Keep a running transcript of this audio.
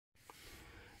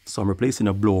So I'm replacing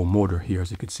a blower motor here,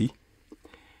 as you can see.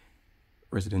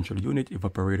 Residential unit,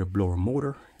 evaporator blower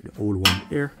motor, the old one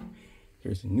there.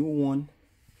 Here's the new one,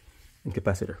 and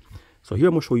capacitor. So here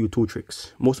I'm going to show you two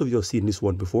tricks. Most of you have seen this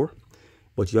one before,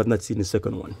 but you have not seen the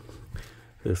second one.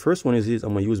 The first one is this.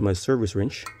 I'm going to use my service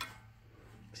wrench.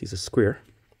 See, it's a square.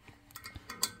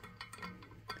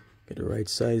 Get the right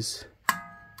size.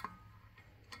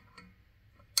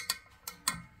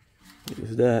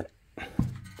 Use that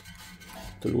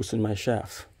to loosen my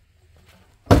shaft.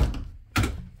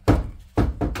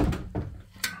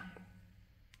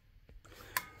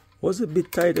 Was a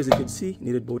bit tight, as you can see,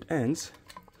 needed both ends.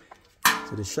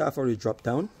 So the shaft already dropped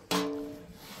down.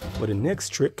 But the next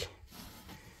trick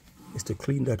is to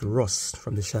clean that rust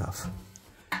from the shaft.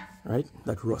 Right?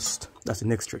 That rust. That's the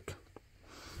next trick.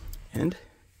 And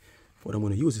what I'm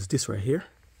going to use is this right here.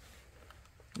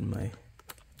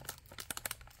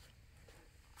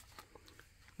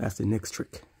 That's the next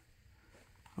trick.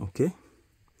 Okay.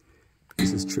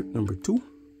 This is trick number 2.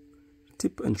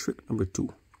 Tip and trick number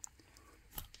 2.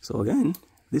 So again,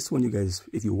 this one, you guys,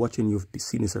 if you're watching, you've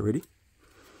seen this already.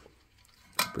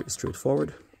 Pretty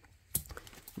straightforward.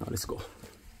 Now let's go.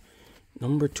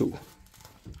 Number 2.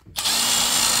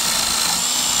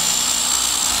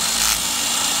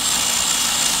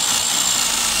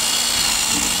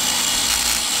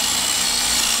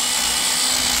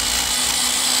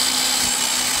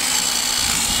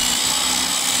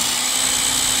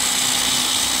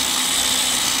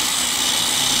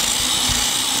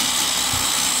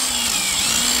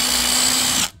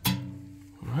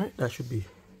 That should be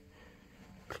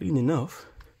clean enough.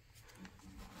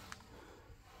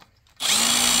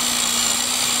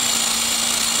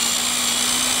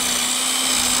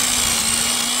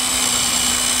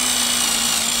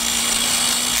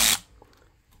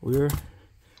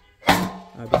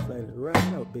 I'll be sliding it right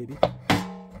out, baby.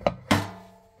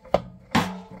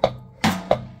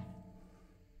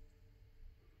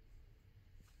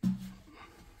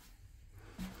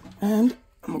 And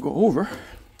I'm gonna go over.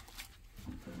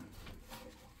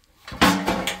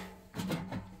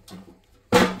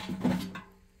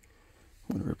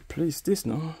 Replace this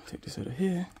now. Take this out of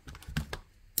here.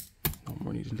 No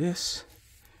more needing this.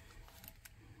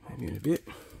 Maybe in a bit.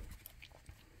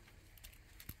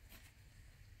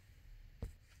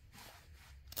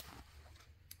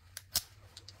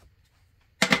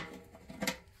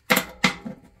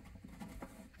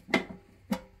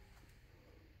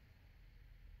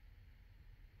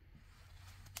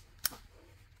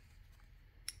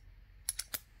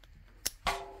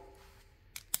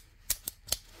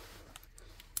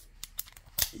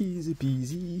 Easy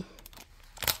peasy.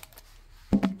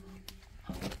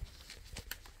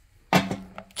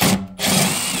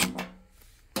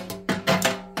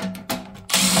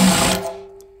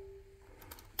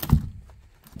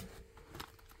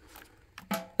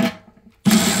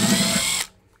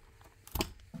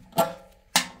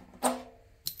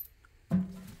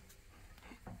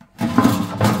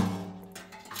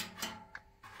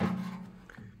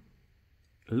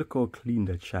 Look how clean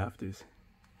that shaft is.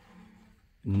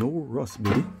 No rust,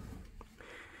 baby.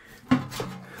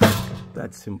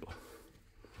 That's simple.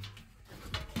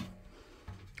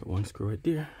 One screw right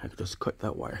there. I could just cut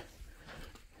that wire.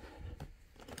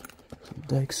 Some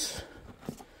dikes.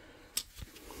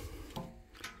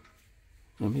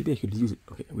 Now maybe I could use it.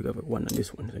 Okay, we got one on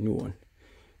this one, the new one.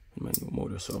 My new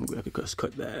motor, so I'm going to just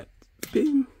cut that.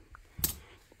 Bing.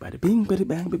 Bada bing, bada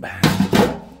bang, bada bang.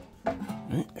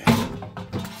 Right.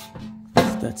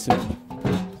 It's that simple.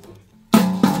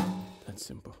 That's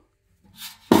simple.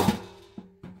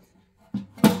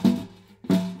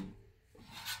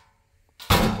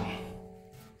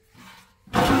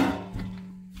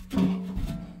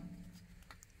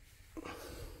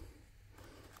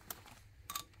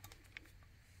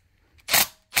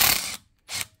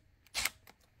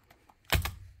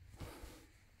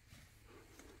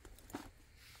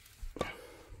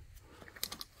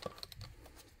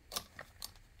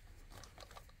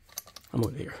 I'm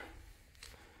out here.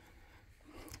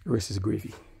 The rest is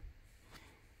gravy.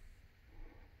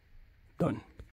 Done.